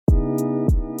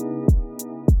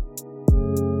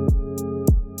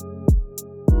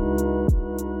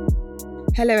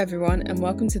Hello everyone and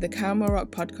welcome to the Caramel Rock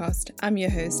podcast. I'm your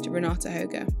host, Renata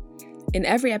Hoga. In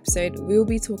every episode, we will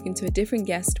be talking to a different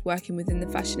guest working within the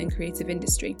fashion and creative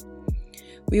industry.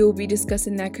 We will be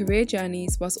discussing their career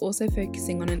journeys whilst also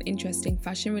focusing on an interesting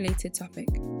fashion-related topic.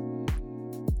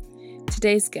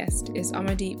 Today's guest is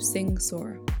Amardeep Singh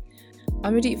Sura.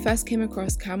 Amardeep first came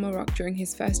across Caramel Rock during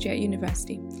his first year at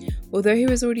university. Although he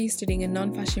was already studying a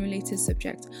non-fashion related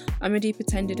subject, Amardeep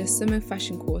attended a summer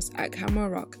fashion course at Caramel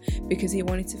Rock because he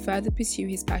wanted to further pursue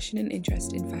his passion and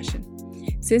interest in fashion.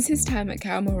 Since his time at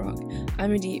Caramel Rock,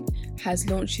 Amardeep has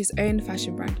launched his own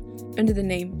fashion brand under the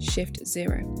name Shift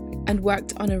Zero and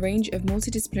worked on a range of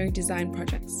multidisciplinary design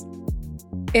projects.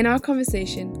 In our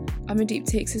conversation, Amardeep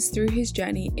takes us through his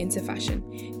journey into fashion.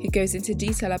 He goes into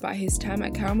detail about his time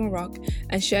at Caramel Rock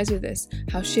and shares with us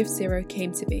how Shift Zero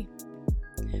came to be.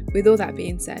 With all that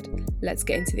being said, let's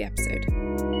get into the episode.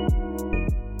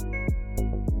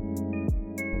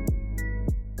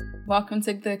 Welcome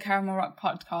to the Caramel Rock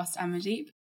podcast, Amardeep.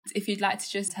 If you'd like to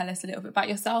just tell us a little bit about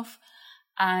yourself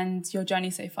and your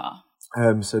journey so far.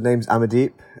 So name's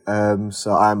Amardeep.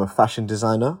 So I'm a fashion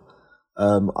designer.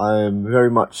 I'm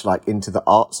very much into the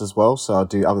arts as well. So I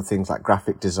do other things like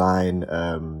graphic design,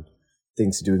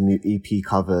 things to do with new EP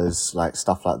covers,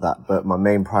 stuff like that. But my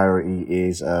main priority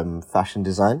is fashion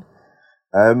design.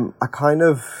 I kind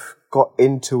of got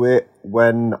into it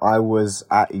when I was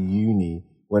at uni,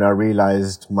 when I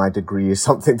realized my degree is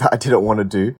something that I didn't want to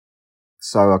do.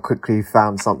 So I quickly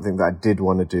found something that I did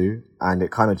want to do, and it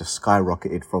kind of just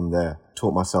skyrocketed from there.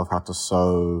 Taught myself how to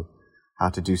sew, how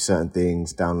to do certain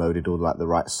things, downloaded all the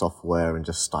right software and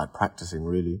just started practicing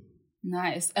really.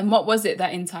 Nice. And what was it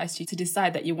that enticed you to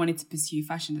decide that you wanted to pursue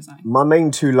fashion design? My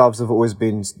main two loves have always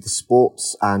been the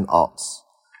sports and arts.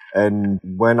 And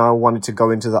when I wanted to go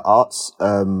into the arts,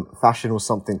 fashion was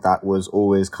something that was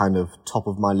always kind of top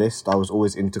of my list. I was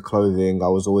always into clothing. I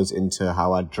was always into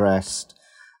how I dressed,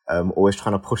 always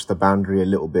trying to push the boundary a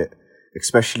little bit,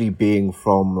 especially being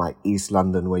from East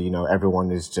London where, everyone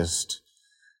is just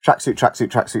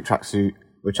tracksuit,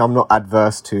 which I'm not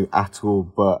adverse to at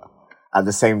all, but at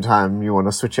the same time, you want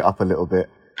to switch it up a little bit.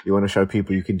 You want to show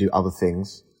people you can do other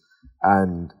things.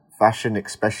 And fashion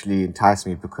especially enticed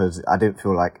me because I didn't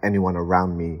feel like anyone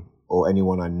around me or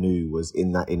anyone I knew was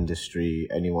in that industry.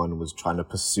 Anyone was trying to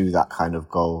pursue that kind of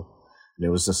goal. And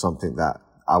it was just something that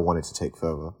I wanted to take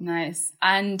further. Nice.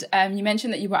 And you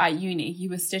mentioned that you were at uni. You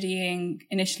were studying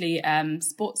initially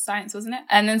sports science, wasn't it?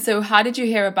 And then so how did you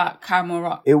hear about Caramel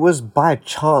Rock? It was by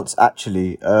chance,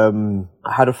 actually.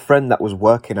 I had a friend that was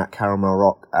working at Caramel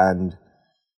Rock, and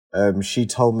she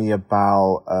told me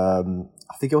about,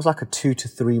 I think it was a 2 to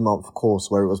 3 month course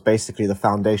where it was basically the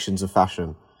foundations of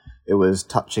fashion. It was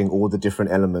touching all the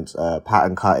different elements,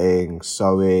 pattern cutting,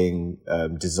 sewing,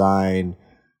 design,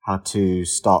 how to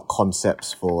start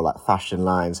concepts for fashion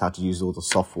lines, how to use all the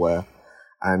software.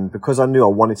 And because I knew I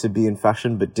wanted to be in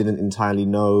fashion but didn't entirely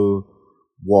know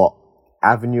what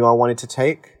avenue I wanted to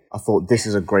take, I thought this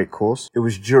is a great course. It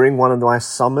was during one of my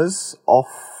summers off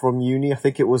from uni. I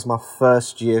think it was my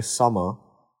first year summer.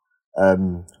 I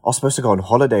was supposed to go on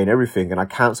holiday and everything, and I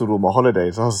cancelled all my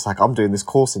holidays. I was I'm doing this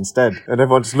course instead. And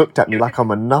everyone just looked at me like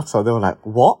I'm a nutter. They were like,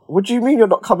 what? What do you mean you're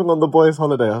not coming on the boys'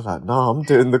 holiday? I was like, no, I'm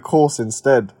doing the course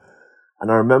instead.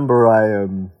 And I remember I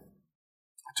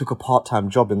took a part-time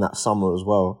job in that summer as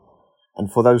well.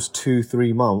 And for those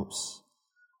 2-3 months,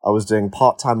 I was doing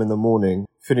part-time in the morning,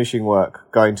 finishing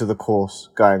work, going to the course,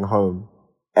 going home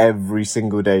every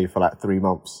single day for 3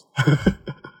 months.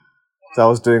 So I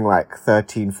was doing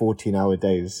 13, 14-hour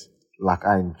days.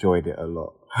 I enjoyed it a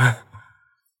lot.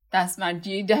 That's mad.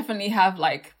 You definitely have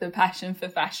the passion for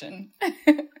fashion.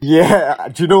 Yeah.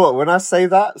 Do you know what? When I say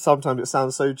that, sometimes it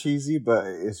sounds so cheesy, but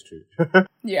it is true.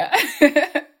 Yeah.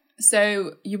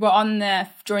 So you were on there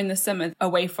during the summer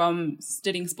away from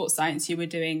studying sports science. You were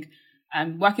doing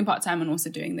working part-time and also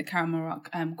doing the Caramel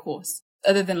Rock course.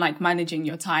 Other than managing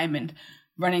your time and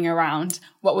running around,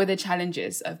 what were the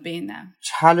challenges of being there?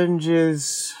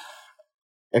 Challenges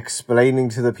explaining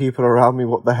to the people around me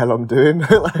what the hell I'm doing.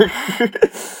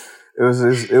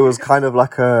 It was kind of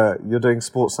you're doing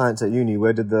sports science at uni,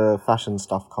 where did the fashion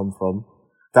stuff come from?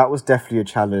 That was definitely a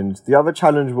challenge. The other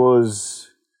challenge was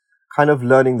kind of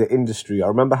learning the industry. I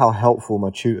remember how helpful my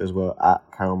tutors were at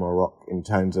Caramel Rock in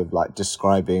terms of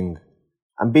describing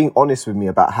and being honest with me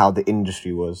about how the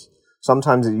industry was.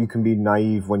 Sometimes you can be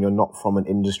naive when you're not from an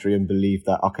industry and believe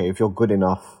that, okay, if you're good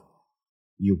enough,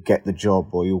 you'll get the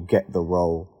job or you'll get the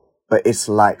role. But it's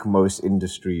like most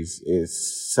industries,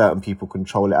 is certain people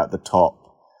control it at the top.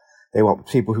 They want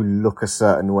people who look a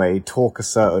certain way, talk a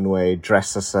certain way,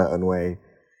 dress a certain way.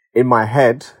 In my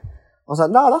head, I was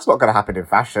like, no, that's not going to happen in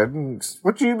fashion.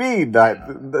 What do you mean? Like,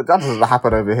 that doesn't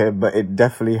happen over here, but it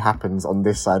definitely happens on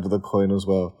this side of the coin as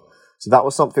well. So that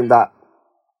was something that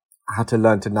I had to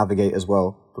learn to navigate as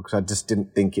well, because I just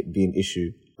didn't think it'd be an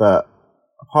issue. But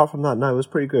apart from that, no, it was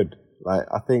pretty good. Like,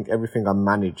 I think everything I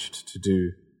managed to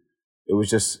do, it was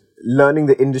just learning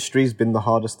the industry's been the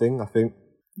hardest thing, I think.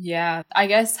 Yeah, I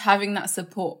guess having that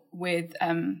support with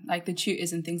like the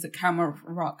tutors and things at Camera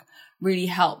Rock really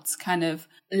helped kind of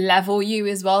level you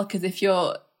as well. Because if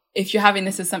you're having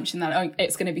this assumption that, oh,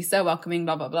 it's going to be so welcoming,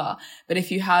 blah, blah, blah. But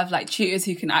if you have like tutors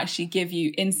who can actually give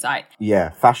you insight.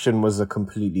 Yeah, fashion was a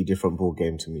completely different ball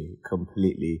game to me,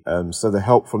 completely. So the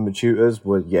help from the tutors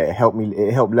was, yeah, it helped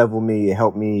level me, it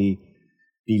helped me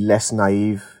be less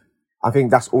naive. I think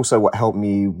that's also what helped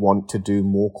me want to do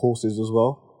more courses as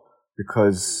well.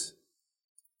 Because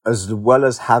as well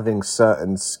as having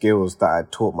certain skills that I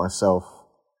taught myself,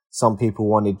 some people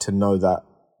wanted to know that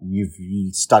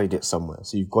you studied it somewhere.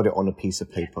 So you've got it on a piece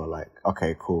of paper, like,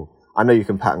 okay, cool. I know you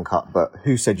can pattern cut, but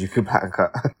who said you could pattern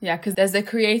cut? Yeah, because there's the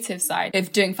creative side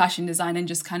of doing fashion design and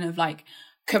just kind of like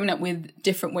coming up with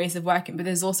different ways of working. But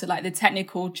there's also like the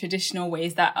technical, traditional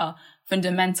ways that are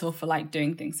fundamental for like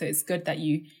doing things. So it's good that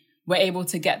you were able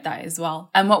to get that as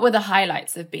well. And what were the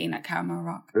highlights of being at Camera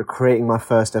Rock? Creating my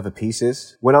first ever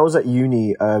pieces. When I was at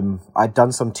uni, I'd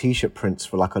done some t-shirt prints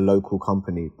for like a local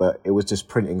company, but it was just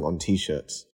printing on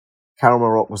t-shirts. Camera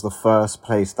Rock was the first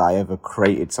place that I ever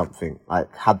created something,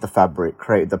 like had the fabric,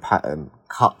 created the pattern,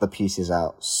 cut the pieces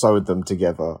out, sewed them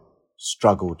together,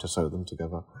 struggled to sew them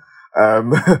together.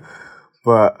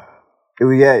 But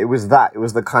it was that. It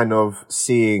was the kind of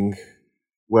seeing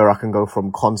where I can go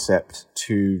from concept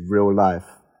to real life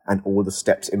and all the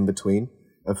steps in between.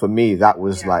 And for me, that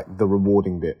was like the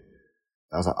rewarding bit.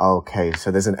 I was like, oh, okay,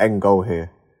 so there's an end goal here.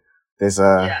 There's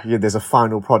a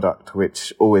final product,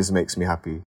 which always makes me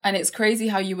happy. And it's crazy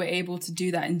how you were able to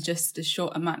do that in just a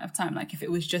short amount of time. Like if it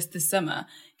was just the summer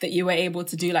that you were able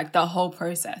to do like the whole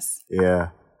process.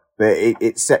 Yeah. But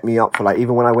it set me up for like,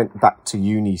 even when I went back to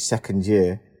uni second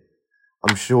year,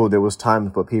 I'm sure there was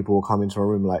times where people will come into my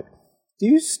room like, do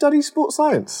you study sports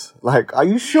science? Like, are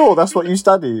you sure that's what you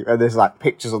study? And there's like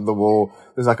pictures on the wall.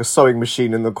 There's like a sewing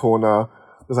machine in the corner.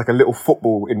 There's like a little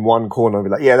football in one corner. I'll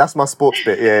be like, yeah, that's my sports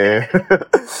bit. Yeah.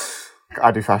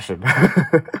 I do fashion.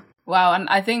 Wow. And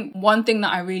I think one thing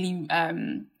that I really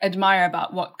admire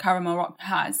about what Camera Rock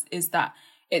has is that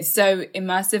it's so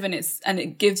immersive and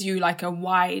it gives you like a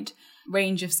wide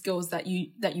range of skills that you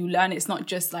learn. It's not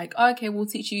just like, oh, okay, we'll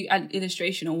teach you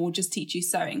illustration or we'll just teach you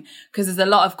sewing, because there's a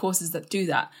lot of courses that do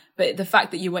that. But the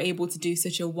fact that you were able to do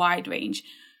such a wide range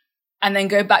and then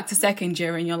go back to second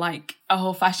year and you're like a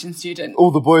whole fashion student.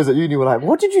 All the boys at uni were like,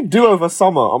 what did you do over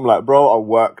summer? I'm like, bro, I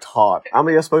worked hard. How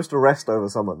many are supposed to rest over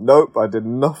summer? Nope, I did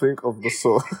nothing of the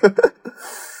sort.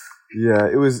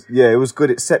 It was good.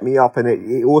 It set me up, and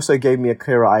it also gave me a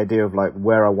clearer idea of like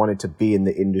where I wanted to be in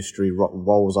the industry, what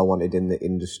roles I wanted in the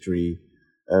industry,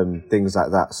 things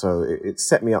like that. So it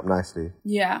set me up nicely.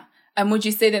 Yeah. And would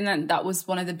you say then that was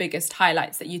one of the biggest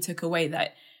highlights that you took away,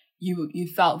 that you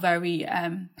felt very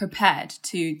prepared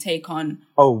to take on?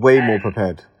 Oh, way more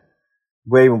prepared.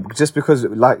 Way more, just because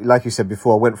like you said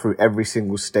before, I went through every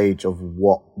single stage of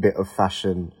what bit of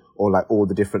fashion, or like all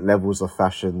the different levels of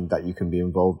fashion that you can be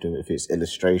involved in, if it's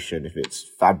illustration, if it's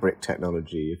fabric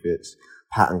technology, if it's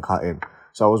pattern cutting.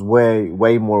 So I was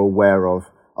way more aware of,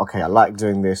 okay, I like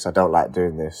doing this, I don't like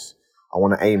doing this. I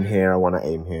want to aim here, I want to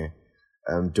aim here.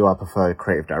 Do I prefer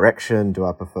creative direction? Do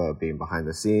I prefer being behind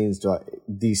the scenes?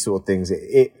 These sort of things.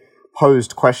 It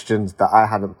posed questions that I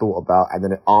hadn't thought about, and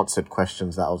then it answered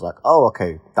questions that I was like, oh,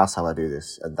 okay, that's how I do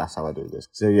this, and that's how I do this.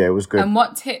 So yeah, it was good. And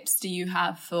what tips do you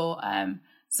have for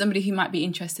somebody who might be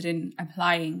interested in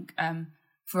applying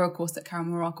for a course at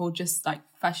Camera Rock, or just like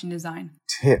fashion design?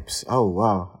 Tips? Oh,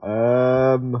 wow.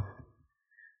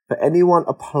 For anyone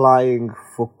applying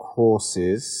for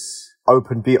courses,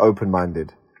 be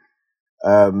open-minded.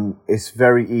 It's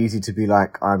very easy to be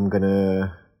like, I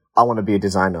want to be a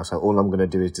designer, so all I'm going to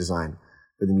do is design.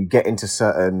 But then you get into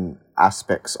certain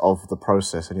aspects of the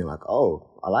process and you're like,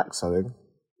 oh, I like sewing,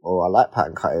 or I like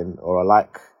pattern cutting, or I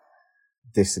like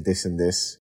this, and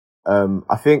this.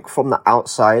 I think from the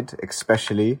outside,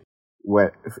 especially,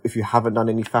 where if you haven't done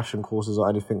any fashion courses or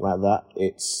anything like that,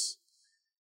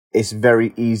 it's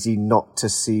very easy not to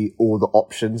see all the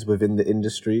options within the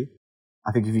industry.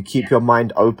 I think if you keep your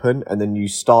mind open and then you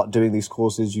start doing these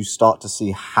courses, you start to see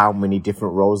how many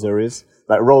different roles there is.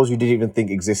 Like roles you didn't even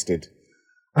think existed.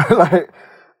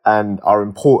 And are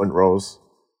important roles.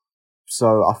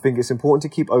 So I think it's important to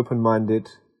keep open-minded.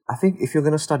 I think if you're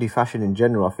going to study fashion in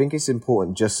general, I think it's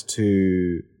important just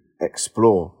to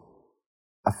explore.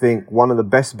 I think one of the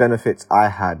best benefits I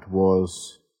had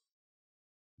was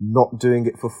not doing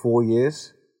it for 4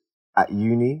 years at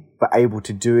uni, but able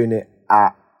to doing it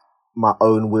at my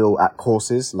own will at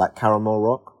courses like Caramel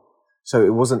Rock. So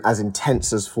it wasn't as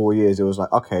intense as 4 years. It was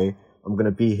like, okay, I'm going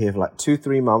to be here for like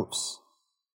 2-3 months.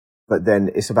 But then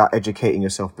it's about educating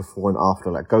yourself before and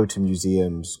after, like go to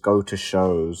museums, go to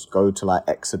shows, go to like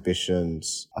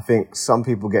exhibitions. I think some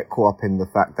people get caught up in the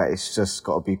fact that it's just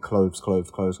got to be clothes,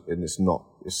 and it's not.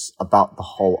 It's about the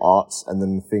whole arts. And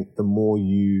then I think the more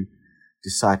you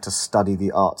decide to study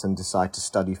the arts and decide to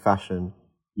study fashion,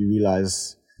 you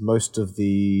realize most of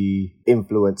the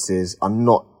influences are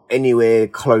not anywhere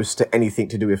close to anything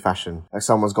to do with fashion. Like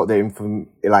someone's got their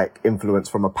influence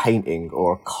from a painting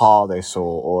or a car they saw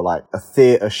or like a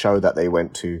theatre show that they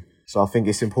went to. So I think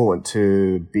it's important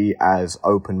to be as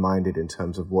open-minded in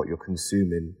terms of what you're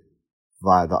consuming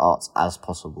via the arts as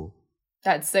possible.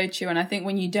 That's so true. And I think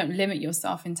when you don't limit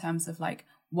yourself in terms of like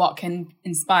what can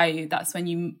inspire you, that's when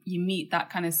you meet that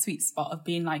kind of sweet spot of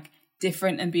being like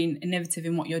different and being innovative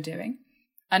in what you're doing.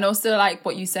 And also like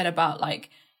what you said about like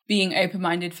being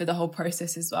open-minded for the whole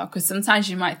process as well. Because sometimes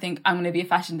you might think, I'm going to be a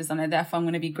fashion designer, therefore I'm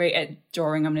going to be great at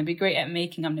drawing, I'm going to be great at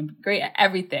making, I'm going to be great at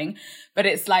everything. But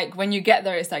it's like, when you get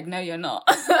there, it's like, no, you're not.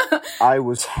 I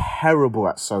was terrible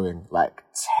at sewing, like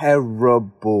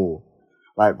terrible,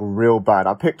 like real bad.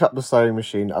 I picked up the sewing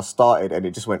machine, I started and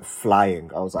it just went flying.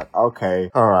 I was like,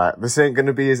 okay, all right, this ain't going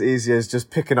to be as easy as just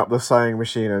picking up the sewing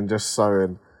machine and just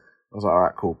sewing. I was like, all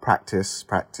right, cool. Practice.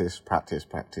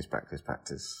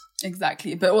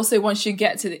 Exactly. But also once you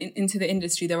get to into the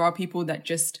industry, there are people that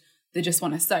just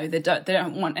want to sew. They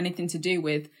don't want anything to do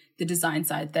with the design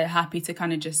side. They're happy to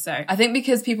kind of just sew. I think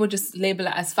because people just label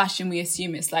it as fashion, we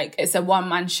assume it's like it's a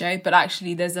one-man show, but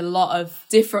actually there's a lot of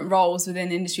different roles within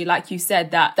the industry, like you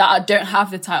said, that don't have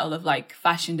the title of like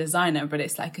fashion designer, but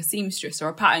it's like a seamstress or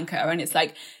a pattern cutter, and it's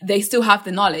like they still have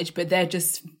the knowledge, but they're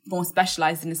just more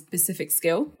specialized in a specific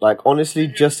skill. Like honestly,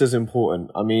 just as important.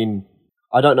 I mean,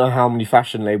 I don't know how many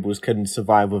fashion labels can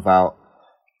survive without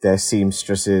their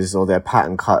seamstresses or their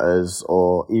pattern cutters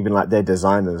or even like their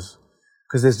designers.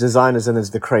 Because there's designers and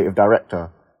there's the creative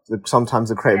director. Sometimes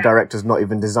the creative director's not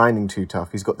even designing too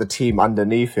tough. He's got the team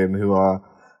underneath him who are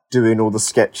doing all the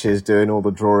sketches, doing all the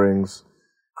drawings.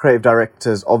 Creative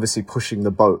director's obviously pushing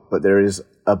the boat, but there is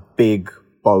a big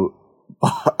boat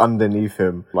underneath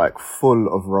him, like full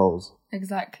of roles.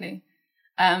 Exactly.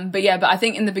 But I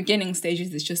think in the beginning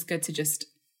stages, it's just good to just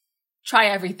try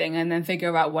everything and then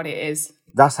figure out what it is.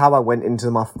 That's how I went into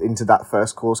that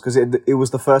first course, because it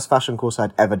was the first fashion course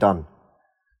I'd ever done.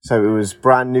 So it was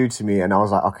brand new to me, and I was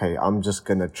like, okay, I'm just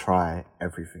going to try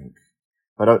everything.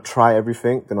 If I don't try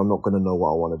everything, then I'm not going to know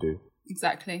what I want to do.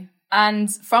 Exactly.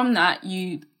 And from that,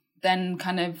 you then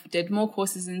kind of did more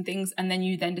courses and things, and then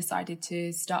you then decided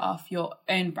to start off your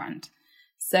own brand.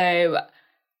 So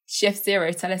Shift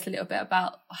Zero, tell us a little bit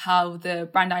about how the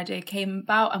brand idea came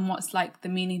about and what's like the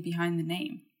meaning behind the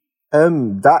name.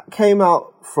 That came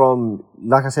out from,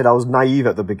 like I said, I was naive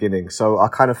at the beginning. So I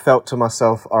kind of felt to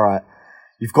myself, all right,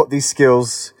 you've got these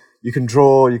skills, you can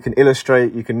draw, you can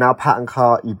illustrate, you can now pattern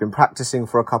cut, you've been practicing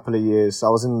for a couple of years. So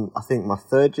I was in, I think, my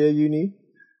third year uni.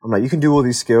 I'm like, you can do all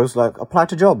these skills, like apply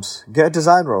to jobs, get a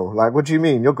design role. Like, what do you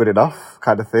mean? You're good enough,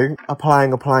 kind of thing.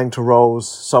 Applying to roles.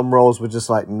 Some roles were just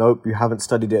like, nope, you haven't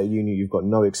studied it at uni, you've got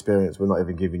no experience, we're not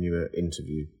even giving you an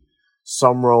interview.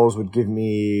 Some roles would give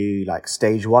me like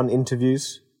stage 1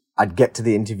 interviews. I'd get to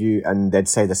the interview and they'd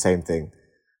say the same thing.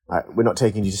 Like, we're not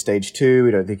taking you to stage 2,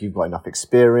 we don't think you've got enough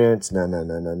experience,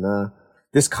 no.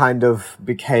 This kind of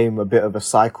became a bit of a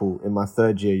cycle in my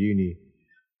third year uni.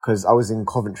 Because I was in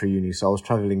Coventry uni, so I was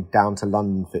travelling down to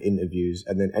London for interviews.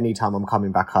 And then anytime I'm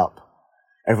coming back up,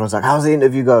 everyone's like, how's the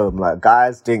interview go? I'm like,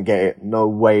 guys, didn't get it. No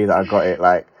way that I got it.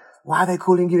 Like, why are they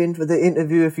calling you in for the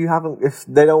interview if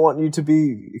they don't want you to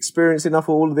be experienced enough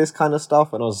for all of this kind of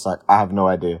stuff? And I was just like, I have no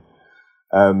idea.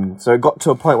 So it got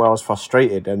to a point where I was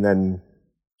frustrated. And then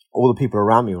all the people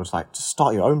around me was like, just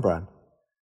start your own brand.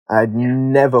 And I'd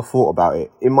never thought about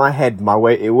it. In my head, the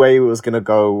way it was going to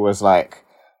go was like,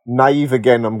 naive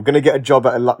again, I'm going to get a job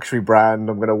at a luxury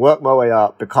brand, I'm going to work my way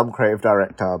up, become creative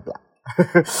director, blah.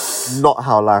 Not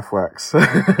how life works. So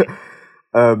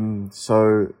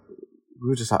we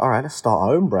were just like, all right, let's start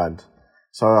our own brand.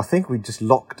 So I think we just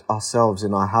locked ourselves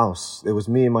in our house. It was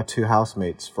me and my 2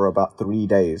 housemates for about 3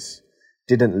 days.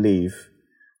 Didn't leave,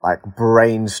 like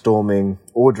brainstorming,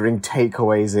 ordering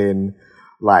takeaways in,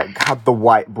 like had the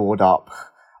whiteboard up.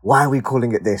 Why are we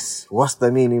calling it this? What's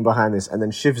the meaning behind this? And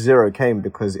then Shift Zero came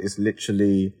because it's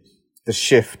literally the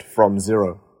shift from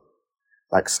zero.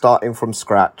 Like starting from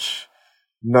scratch,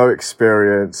 no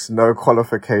experience, no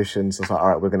qualifications. I was like, all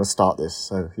right, we're going to start this.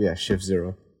 So yeah, Shift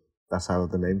Zero. That's how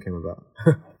the name came about.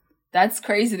 That's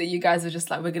crazy that you guys are just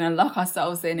like, we're going to lock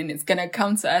ourselves in and it's going to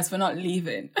come to us. We're not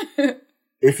leaving.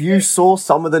 If you saw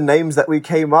some of the names that we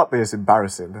came up with, it's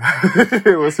embarrassing.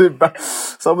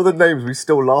 Some of the names we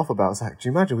still laugh about. It's like, do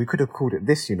you imagine we could have called it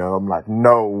this, you know? I'm like,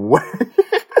 no way.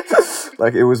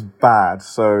 Like, it was bad.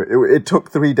 So it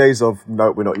took 3 days of,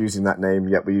 no, we're not using that name,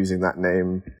 yet we're using that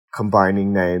name,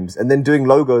 combining names, and then doing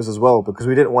logos as well, because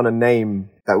we didn't want a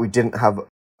name that we didn't have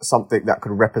something that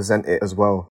could represent it as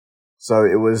well. So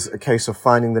it was a case of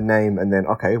finding the name and then,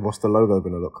 okay, what's the logo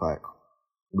going to look like?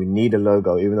 We need a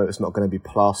logo, even though it's not going to be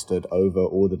plastered over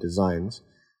all the designs.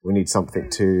 We need something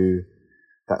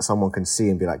that someone can see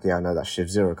and be like, yeah, I know that's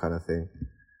Shift Zero kind of thing.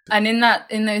 And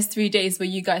in those 3 days, were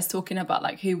you guys talking about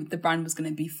like who the brand was going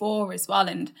to be for as well?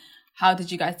 And how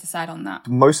did you guys decide on that?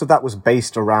 Most of that was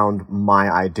based around my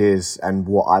ideas and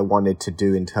what I wanted to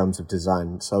do in terms of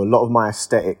design. So a lot of my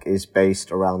aesthetic is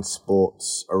based around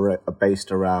sports,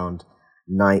 based around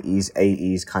 90s,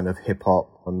 80s kind of hip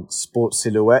hop and sports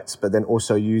silhouettes, but then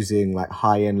also using like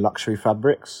high-end luxury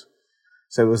fabrics.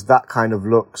 So it was that kind of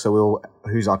look. So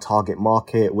who's our target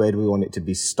market? Where do we want it to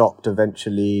be stocked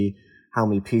eventually? How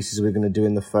many pieces are we going to do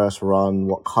in the first run?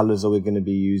 What colors are we going to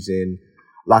be using?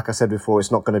 Like I said before,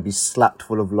 it's not going to be slapped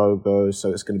full of logos.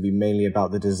 So it's going to be mainly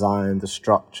about the design, the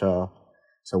structure.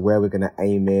 So where we're going to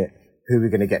aim it, who we're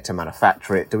going to get to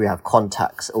manufacture it. Do we have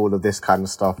contacts? All of this kind of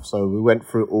stuff. So we went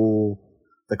through all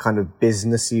the kind of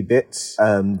businessy bits.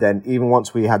 Then even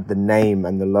once we had the name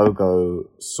and the logo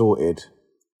sorted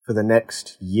for the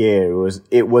next year,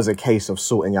 it was a case of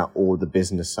sorting out all the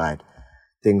business side.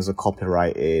 Things are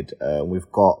copyrighted.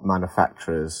 We've got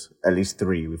manufacturers, at least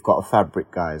 3. We've got a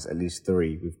fabric guys, at least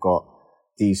 3. We've got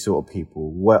these sort of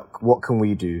people. What can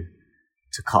we do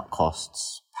to cut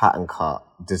costs, pattern cut,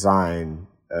 design,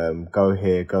 go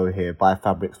here, buy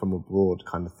fabrics from abroad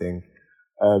kind of thing.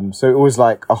 So it was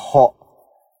like a hot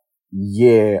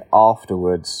year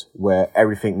afterwards where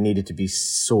everything needed to be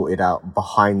sorted out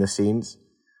behind the scenes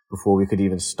before we could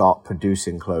even start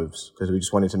producing clothes, because we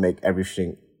just wanted to make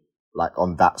everything like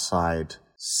on that side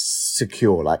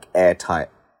secure, like airtight.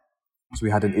 So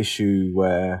we had an issue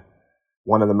where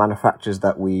one of the manufacturers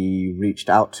that we reached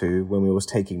out to when we was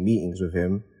taking meetings with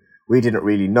him, we didn't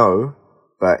really know,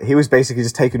 but he was basically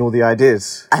just taking all the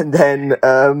ideas. And then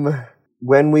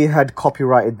when we had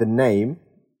copyrighted the name,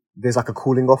 there's like a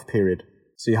cooling off period.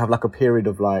 So you have like a period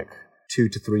of like 2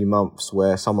 to 3 months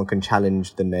where someone can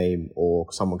challenge the name, or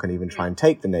someone can even try and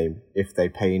take the name if they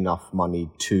pay enough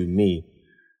money to me.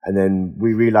 And then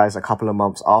we realized a couple of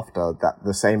months after that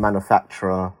the same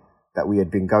manufacturer that we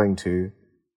had been going to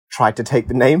tried to take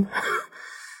the name.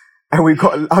 And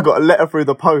I got a letter through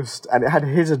the post and it had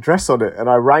his address on it. And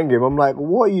I rang him. I'm like,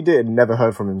 what you did? Never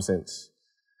heard from him since.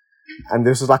 And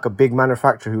this was like a big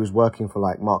manufacturer who was working for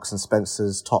like Marks and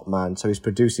Spencer's top man. So he's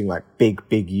producing like big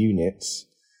units.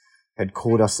 Had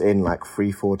called us in like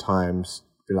 3-4 times.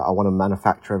 Be like, I want to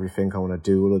manufacture everything. I want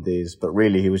to do all of these. But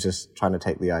really he was just trying to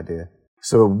take the idea.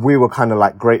 So we were kind of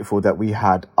like grateful that we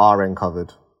had our end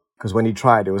covered. Because when he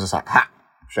tried, it was just like, ha,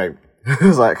 shame. It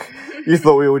was like, you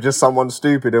thought we were just someone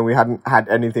stupid and we hadn't had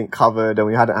anything covered and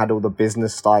we hadn't had all the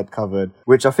business side covered,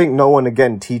 which I think no one,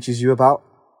 again, teaches you about.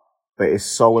 But it's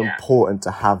so important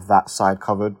to have that side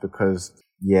covered because,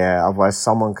 otherwise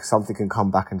something can come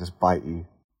back and just bite you.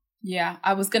 Yeah,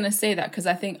 I was going to say that because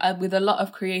I think with a lot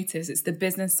of creatives, it's the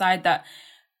business side that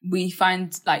we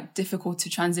find like difficult to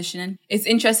transition in. It's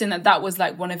interesting that was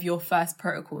like one of your first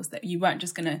protocols, that you weren't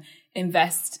just going to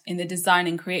invest in the design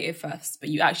and creative first, but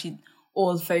you actually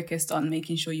all focused on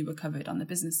making sure you were covered on the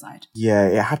business side. Yeah,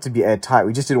 it had to be airtight.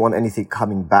 We just didn't want anything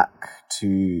coming back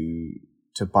to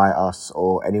bite us,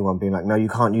 or anyone being like, no, you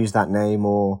can't use that name,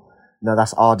 or no,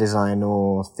 that's our design,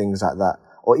 or things like that.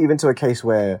 Or even to a case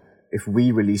where if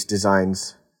we released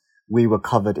designs, we were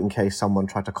covered in case someone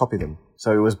tried to copy them.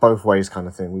 So it was both ways kind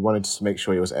of thing. We wanted to make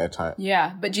sure it was airtight.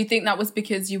 Yeah, but do you think that was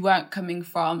because you weren't coming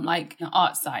from like an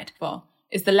art side? Well,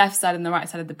 it's the left side and the right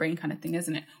side of the brain kind of thing,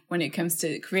 isn't it? When it comes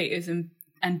to creatives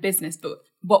and business. But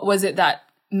what was it that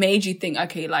made you think,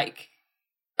 okay, like,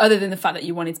 other than the fact that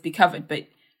you wanted to be covered, but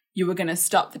you were going to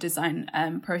stop the design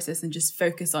process and just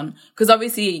focus on, because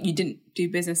obviously you didn't do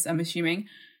business, I'm assuming.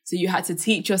 So you had to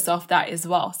teach yourself that as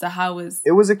well. So how was...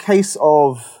 It was a case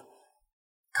of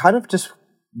kind of just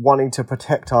wanting to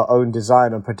protect our own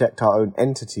design and protect our own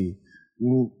entity.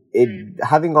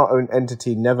 Having our own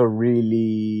entity never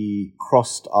really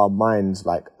crossed our minds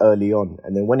like early on.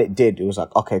 And then when it did, it was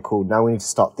like, okay, cool. Now we need to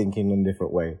start thinking in a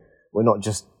different way. We're not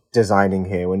just designing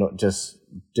here. We're not just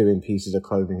doing pieces of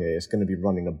clothing here. It's going to be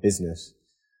running a business.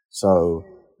 So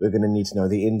we're going to need to know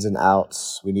the ins and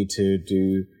outs. We need to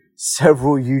do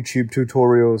several YouTube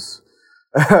tutorials,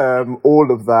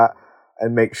 all of that,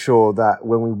 and make sure that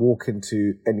when we walk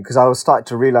into, and because I was starting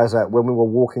to realize that when we were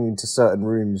walking into certain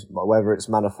rooms, whether it's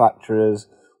manufacturers,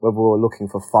 whether we were looking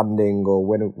for funding or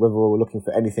whether we were looking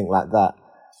for anything like that,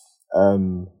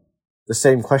 the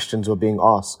same questions were being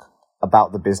asked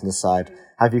about the business side.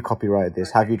 Have you copyrighted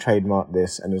this? Have you trademarked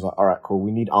this? And it was like, all right, cool.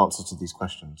 We need answers to these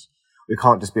questions. We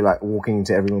can't just be like walking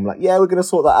into every room like, yeah, we're going to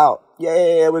sort that out.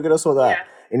 Yeah, we're going to sort that out.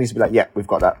 It needs to be like, yeah, we've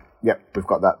got that. Yep, we've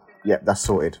got that. Yep, that's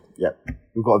sorted. Yep,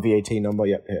 we've got a VAT number.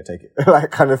 Yep, here, take it.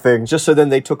 Like kind of thing. Just so then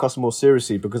they took us more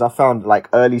seriously, because I found like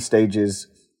early stages,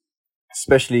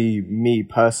 especially me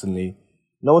personally,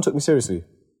 no one took me seriously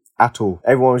at all.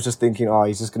 Everyone was just thinking, oh,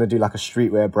 he's just going to do like a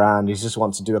streetwear brand. He just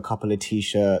wants to do a couple of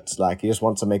t-shirts. Like he just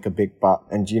wants to make a big buck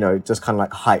and, you know, just kind of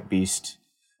like hype beast.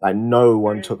 Like no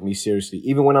one took me seriously.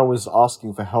 Even when I was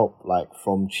asking for help, like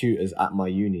from tutors at my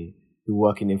uni who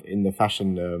work in the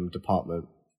fashion department,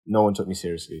 no one took me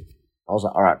seriously. I was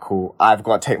like, all right, cool. I've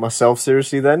got to take myself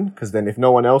seriously then, because then if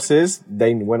no one else is,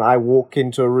 then when I walk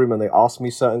into a room and they ask me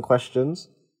certain questions,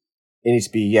 it needs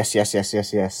to be yes.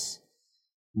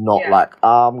 Not like,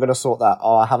 I'm going to sort that.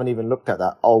 Oh, I haven't even looked at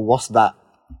that. Oh, what's that?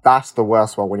 That's the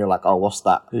worst one, when you're like, oh, what's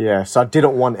that? Yeah, so I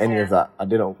didn't want any of that. I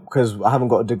didn't, because I haven't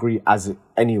got a degree as it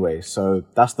anyway. So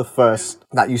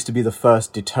that used to be the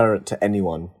first deterrent to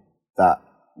anyone that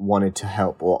wanted to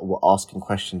help or were asking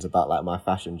questions about like my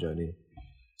fashion journey.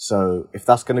 So if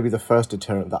that's going to be the first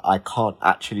deterrent that I can't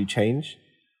actually change,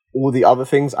 all the other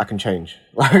things I can change.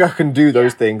 Like I can do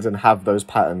those things and have those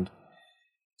patterned.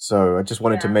 So I just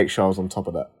wanted to make sure I was on top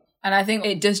of that. And I think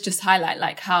it does just highlight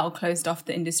like how closed off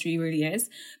the industry really is,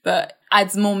 but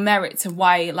adds more merit to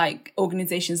why like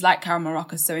organizations like Caramel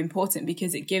Rock are so important,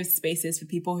 because it gives spaces for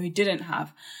people who didn't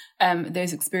have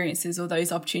those experiences or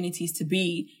those opportunities to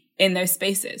be in those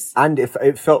spaces. And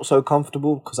it felt so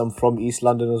comfortable because I'm from East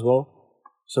London as well.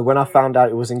 So when I found out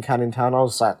it was in Canning Town, I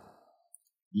was like,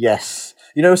 yes.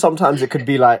 You know, sometimes it could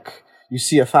be like, you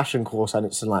see a fashion course and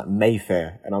it's in like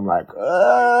Mayfair, and I'm like,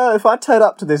 if I turn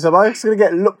up to this, am I just going to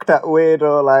get looked at weird?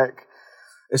 Or like,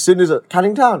 as soon as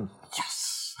Canning Town,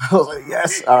 yes. I was like,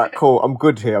 yes, all right, cool, I'm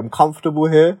good here, I'm comfortable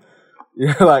here. You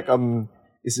know, like,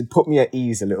 it's put me at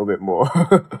ease a little bit more.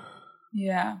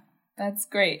 Yeah, that's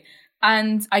great.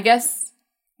 And I guess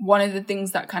one of the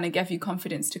things that kind of gave you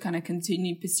confidence to kind of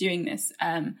continue pursuing this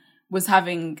was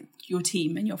having your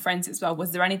team and your friends as well.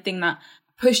 Was there anything that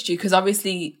pushed you? Because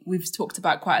obviously we've talked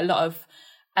about quite a lot of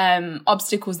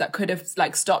obstacles that could have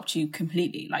like stopped you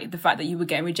completely, like the fact that you were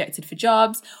getting rejected for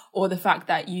jobs, or the fact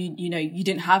that you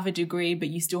didn't have a degree but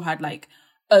you still had like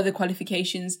other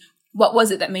qualifications. What was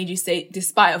it that made you say,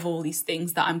 despite of all these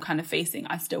things that I'm kind of facing,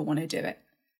 I still want to do it?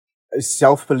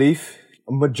 Self-belief,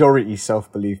 majority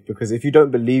self-belief, because if you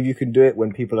don't believe you can do it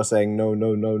when people are saying no,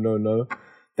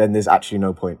 then there's actually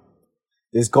no point.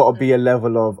 There's got to be a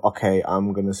level of, okay,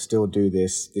 I'm going to still do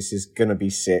this. This is going to be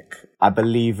sick. I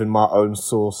believe in my own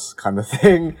source kind of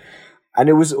thing. And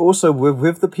it was also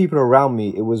with the people around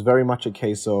me, it was very much a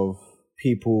case of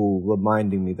people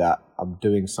reminding me that I'm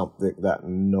doing something that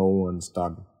no one's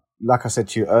done. Like I said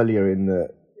to you earlier in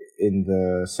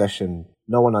the session,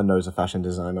 no one I know is a fashion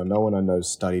designer. No one I know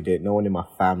studied it. No one in my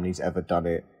family's ever done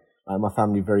it. Like my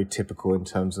family, very typical in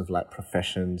terms of like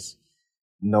professions.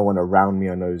 No one around me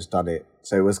I know has done it.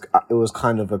 So it was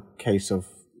kind of a case of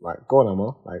like, go on,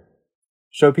 Amma, like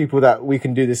show people that we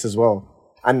can do this as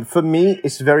well. And for me,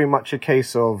 it's very much a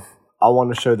case of, I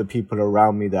want to show the people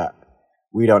around me that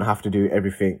we don't have to do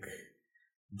everything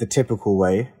the typical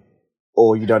way,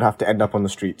 or you don't have to end up on the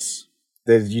streets.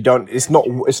 It's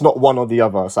not one or the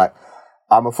other. It's like,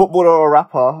 I'm a footballer or a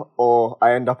rapper, or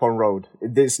I end up on road.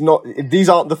 These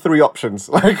aren't the three options.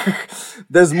 Like,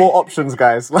 there's more options,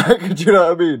 guys. Like, do you know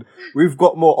what I mean? We've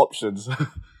got more options.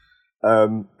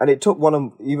 And it took one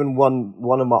of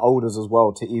my elders as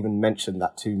well to even mention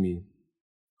that to me.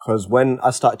 Because when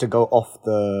I started to go off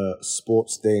the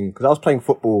sports thing, because I was playing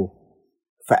football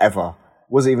forever,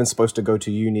 wasn't even supposed to go to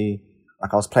uni.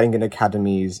 Like, I was playing in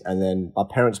academies, and then my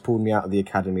parents pulled me out of the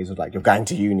academies. Was like, you're going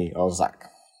to uni. I was like,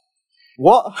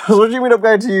 what? What do you mean I'm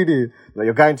going to uni? Like,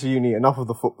 you're going to uni, enough of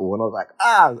the football. And I was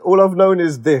like, all I've known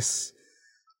is this.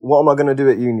 What am I going to do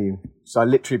at uni? So I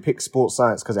literally picked sports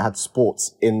science because it had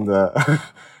sports in the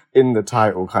in the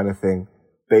title kind of thing.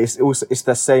 But it's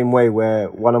the same way where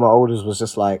one of my elders was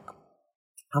just like,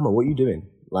 Hammer, what are you doing?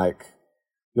 Like,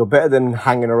 you're better than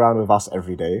hanging around with us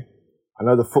every day. I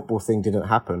know the football thing didn't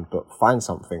happen, but find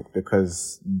something,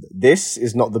 because this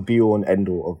is not the be-all and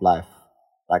end-all of life.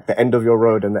 Like, the end of your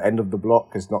road and the end of the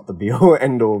block is not the be-all and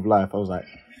end-all of life. I was like,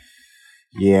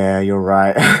 Yeah, you're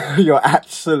right. You're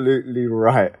absolutely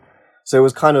right. So it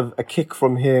was kind of a kick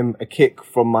from him, a kick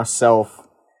from myself,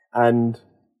 and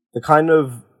the kind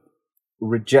of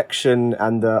rejection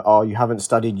and the, oh, you haven't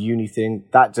studied uni thing,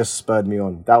 that just spurred me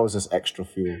on. That was just extra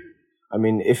fuel. I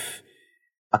mean, if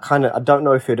I don't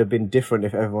know if it'd have been different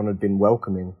if everyone had been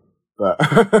welcoming, but,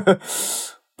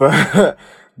 but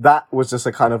that was just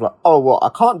a kind of like, oh, well, I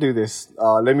can't do this.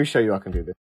 Let me show you I can do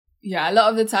this. Yeah, a lot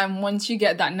of the time, once you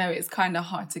get that no, it's kind of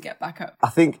hard to get back up. I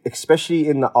think, especially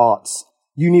in the arts,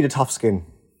 you need a tough skin.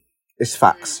 It's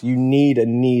facts. You need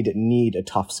a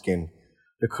tough skin,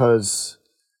 because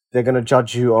they're going to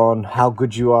judge you on how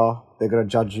good you are. They're going to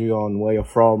judge you on where you're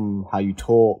from, how you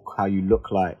talk, how you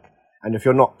look like. And if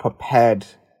you're not prepared,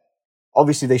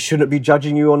 obviously they shouldn't be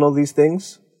judging you on all these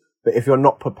things. But if you're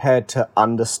not prepared to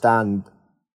understand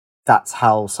that's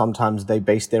how sometimes they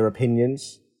base their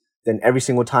opinions, then every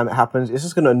single time it happens, it's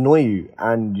just going to annoy you.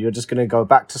 And you're just going to go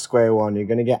back to square one. You're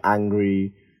going to get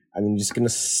angry. And then you're just going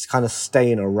to kind of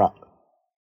stay in a rut.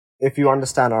 If you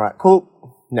understand, all right,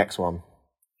 cool, next one.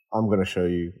 I'm going to show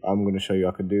you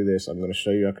I can do this. I'm going to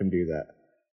show you I can do that.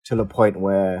 To the point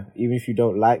where even if you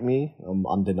don't like me, I'm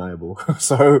undeniable.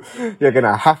 So you're going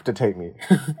to have to take me.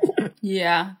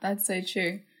 Yeah, that's so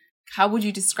true. How would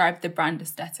you describe the brand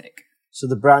aesthetic? So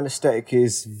the brand aesthetic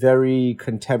is very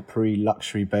contemporary,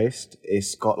 luxury based.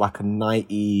 It's got like a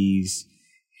 90s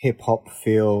hip hop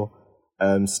feel.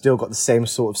 Still got the same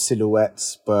sort of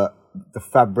silhouettes, but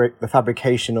the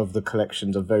fabrication of the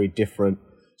collections are very different.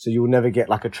 So you will never get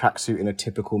like a tracksuit in a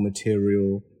typical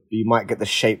material. But you might get the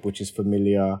shape, which is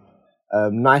familiar.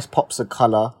 Nice pops of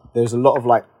color. There's a lot of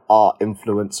like art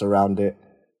influence around it,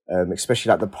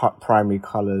 especially like the primary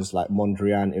colors, like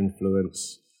Mondrian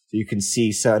influence. So you can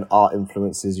see certain art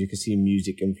influences. You can see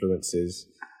music influences.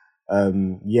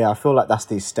 Yeah, I feel like that's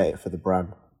the aesthetic for the brand.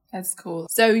 That's cool.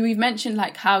 So we've mentioned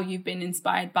like how you've been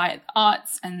inspired by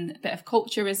arts and a bit of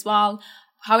culture as well.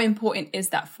 How important is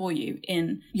that for you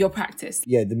in your practice?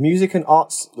 Yeah, the music and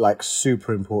arts, like,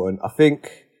 super important. I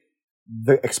think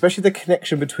especially the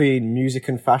connection between music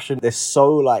and fashion, they're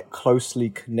so like closely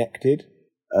connected.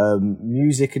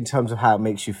 Music in terms of how it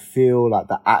makes you feel, like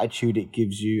the attitude it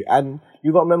gives you. And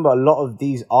you got to remember, a lot of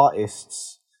these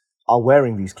artists are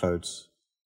wearing these clothes,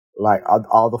 like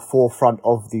are the forefront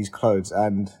of these clothes.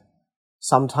 And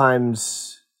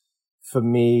sometimes for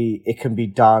me, it can be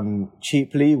done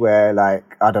cheaply where, like,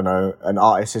 I don't know, an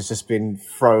artist has just been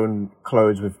thrown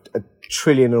clothes with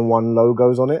 1,000,001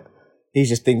 logos on it. He's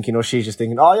just thinking, or she's just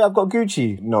thinking, oh yeah, I've got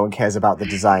Gucci. No one cares about the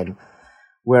design.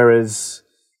 Whereas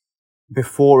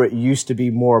before, it used to be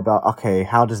more about, okay,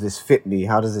 how does this fit me?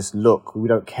 How does this look? We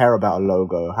don't care about a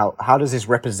logo. How does this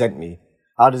represent me?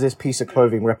 How does this piece of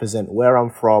clothing represent where I'm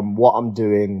from, what I'm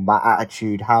doing, my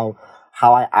attitude, how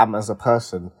I am as a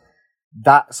person?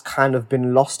 That's kind of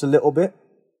been lost a little bit.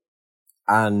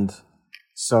 And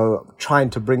so trying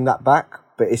to bring that back,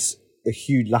 but it's a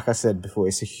huge, like I said before,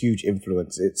 it's a huge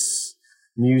influence. It's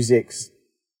music's,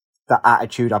 the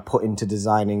attitude I put into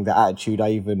designing, the attitude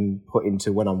I even put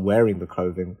into when I'm wearing the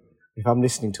clothing. If I'm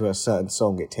listening to a certain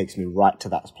song, it takes me right to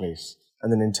that place.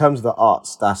 And then in terms of the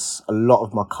arts, that's a lot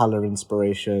of my color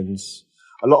inspirations.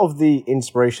 A lot of the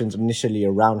inspirations initially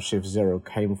around Shift Zero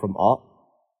came from art.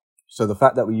 So the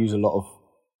fact that we use a lot of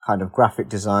kind of graphic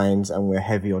designs and we're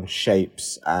heavy on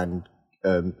shapes and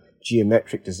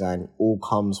geometric design all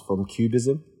comes from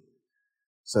Cubism.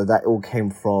 So that all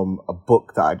came from a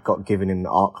book that I'd got given in the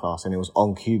art class, and it was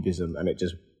on Cubism, and it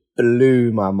just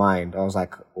blew my mind. I was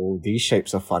like, oh, these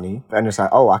shapes are funny. And it's like,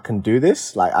 oh, I can do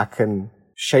this. Like, I can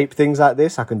shape things like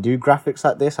this. I can do graphics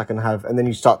like this. I can have, and then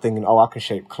you start thinking, oh, I can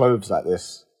shape clothes like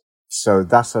this. So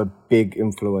that's a big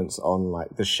influence on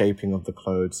like the shaping of the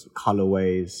clothes,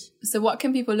 colorways. So what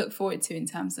can people look forward to in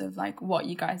terms of like what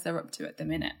you guys are up to at the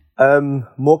minute?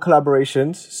 More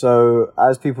collaborations. So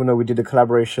as people know, we did a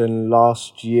collaboration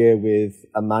last year with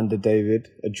Amanda David,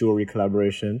 a jewelry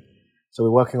collaboration. So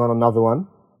we're working on another one.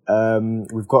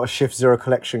 We've got a Shift Zero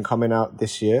collection coming out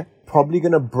this year. Probably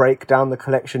going to break down the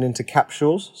collection into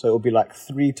capsules. So it'll be like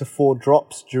 3 to 4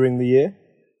 drops during the year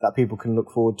that people can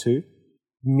look forward to.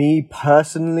 Me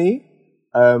personally,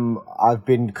 I've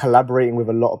been collaborating with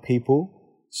a lot of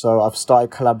people. So I've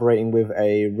started collaborating with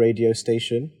a radio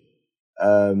station,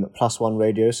 Plus One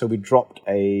Radio. So we dropped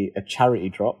a charity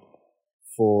drop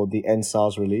for the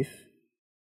NSARS relief.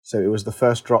 So it was the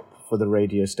first drop for the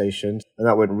radio station, and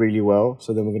that went really well.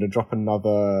 So then we're going to drop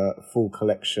another full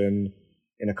collection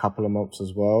in a couple of months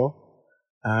as well.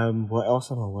 What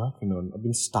else am I working on? I've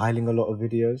been styling a lot of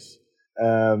videos.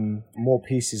 More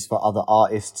pieces for other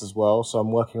artists as well. So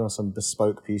I'm working on some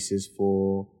bespoke pieces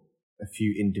for a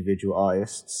few individual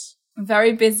artists.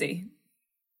 Very busy.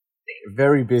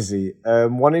 Very busy.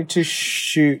 Wanted to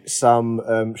shoot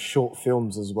some short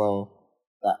films as well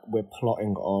that we're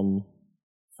plotting on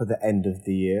for the end of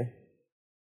the year.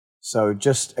 So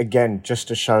just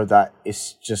to show that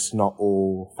it's just not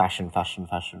all fashion.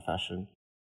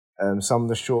 Some of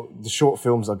the short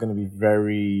films are going to be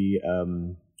very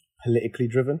politically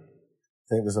driven.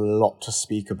 I think there's a lot to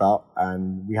speak about,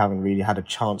 and we haven't really had a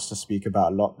chance to speak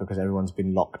about a lot because everyone's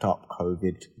been locked up,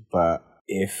 COVID. But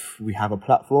if we have a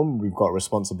platform, we've got a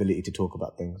responsibility to talk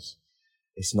about things.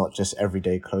 It's not just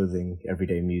everyday clothing,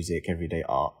 everyday music, everyday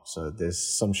art. So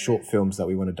there's some short films that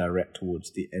we want to direct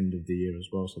towards the end of the year as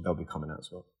well. So they'll be coming out as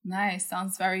well. Nice.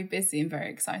 Sounds very busy and very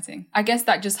exciting. I guess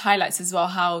that just highlights as well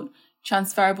how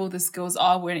transferable the skills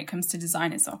are when it comes to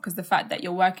design itself, because the fact that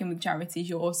you're working with charities,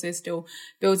 you're also still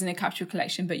building a capsule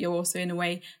collection, but you're also in a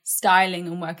way styling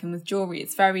and working with jewelry.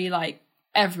 It's very like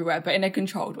everywhere, but in a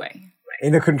controlled way.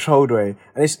 In a controlled way.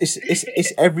 And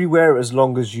it's everywhere as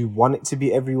long as you want it to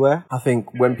be everywhere. I think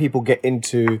when people get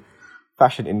into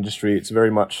fashion industry, it's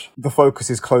very much the focus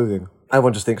is clothing.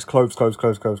 Everyone just thinks clothes.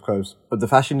 But the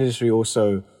fashion industry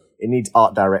also, it needs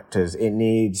art directors, it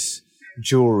needs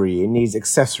jewelry, it needs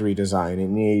accessory design, it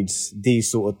needs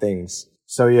these sort of things.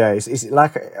 So yeah, it's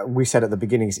like we said at the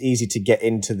beginning, it's easy to get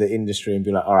into the industry and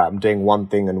be like, all right, I'm doing one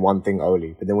thing and one thing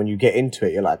only. But then when you get into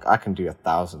it, you're like, I can do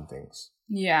 1,000 things.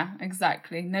 Yeah,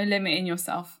 exactly. No limit in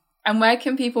yourself. And where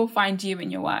can people find you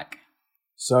in your work?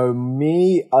 So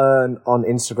me on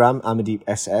Instagram, Amardeep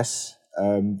SS.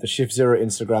 The Shift Zero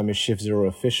Instagram is Shift Zero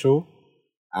Official.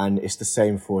 And it's the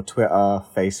same for Twitter,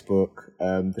 Facebook.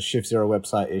 The Shift Zero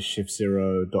website is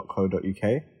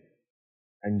shiftzero.co.uk.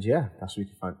 And yeah, that's where you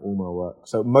can find all my work.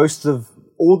 So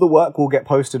all the work will get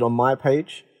posted on my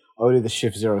page. Only the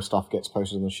Shift Zero stuff gets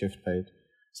posted on the Shift page.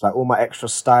 It's like all my extra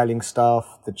styling stuff,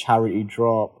 the charity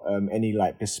drop, any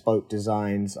like bespoke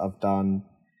designs I've done,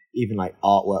 even like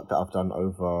artwork that I've done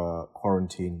over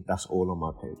quarantine. That's all on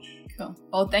my page. Cool.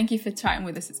 Well, thank you for chatting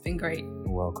with us. It's been great.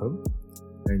 You're welcome.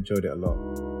 I enjoyed it a lot.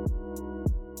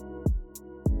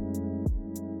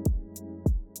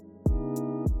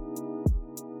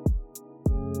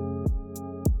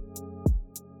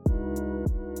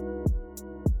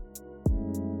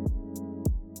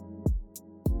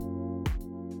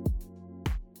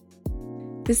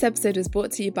 This episode was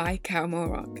brought to you by Caramel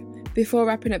Rock. Before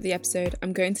wrapping up the episode,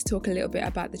 I'm going to talk a little bit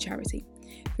about the charity.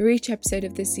 For each episode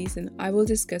of this season, I will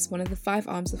discuss one of the 5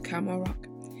 arms of Caramel Rock.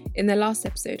 In the last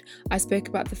episode, I spoke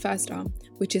about the first arm,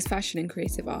 which is fashion and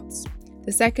creative arts.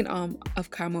 The second arm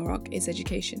of Caramel Rock is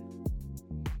education.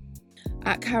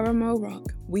 At Caramel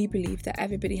Rock, we believe that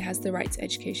everybody has the right to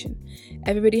education.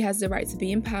 Everybody has the right to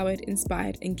be empowered,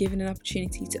 inspired, and given an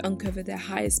opportunity to uncover their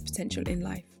highest potential in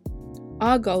life.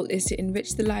 Our goal is to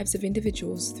enrich the lives of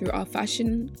individuals through our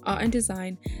fashion, art and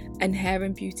design, and hair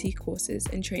and beauty courses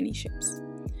and traineeships.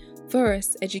 For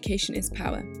us, education is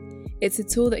power. It's a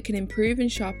tool that can improve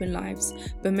and sharpen lives,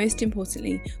 but most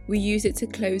importantly, we use it to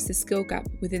close the skill gap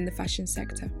within the fashion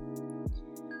sector.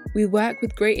 We work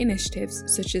with great initiatives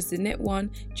such as the Knit One,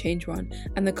 Change One,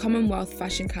 and the Commonwealth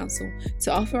Fashion Council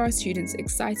to offer our students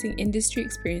exciting industry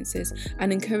experiences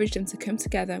and encourage them to come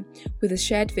together with a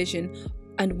shared vision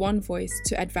and one voice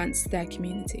to advance their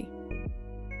community.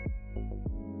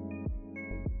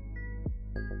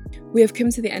 We have come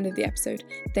to the end of the episode.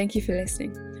 Thank you for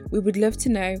listening. We would love to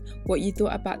know what you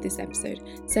thought about this episode.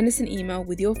 Send us an email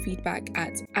with your feedback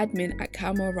at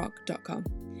admin@caramelrock.com.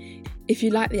 If you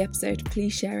like the episode,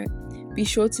 please share it. Be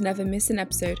sure to never miss an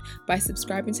episode by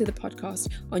subscribing to the podcast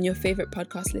on your favourite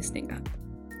podcast listening app.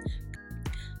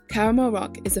 Caramel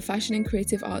Rock is a fashion and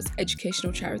creative arts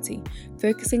educational charity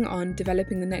focusing on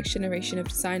developing the next generation of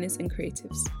designers and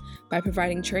creatives by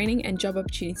providing training and job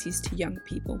opportunities to young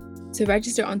people. To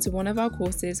register onto one of our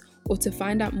courses or to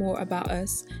find out more about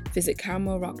us, visit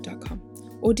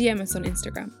caramelrock.com or DM us on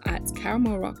Instagram at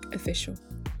caramelrockofficial.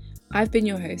 I've been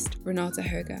your host, Renata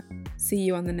Hoga. See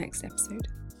you on the next episode.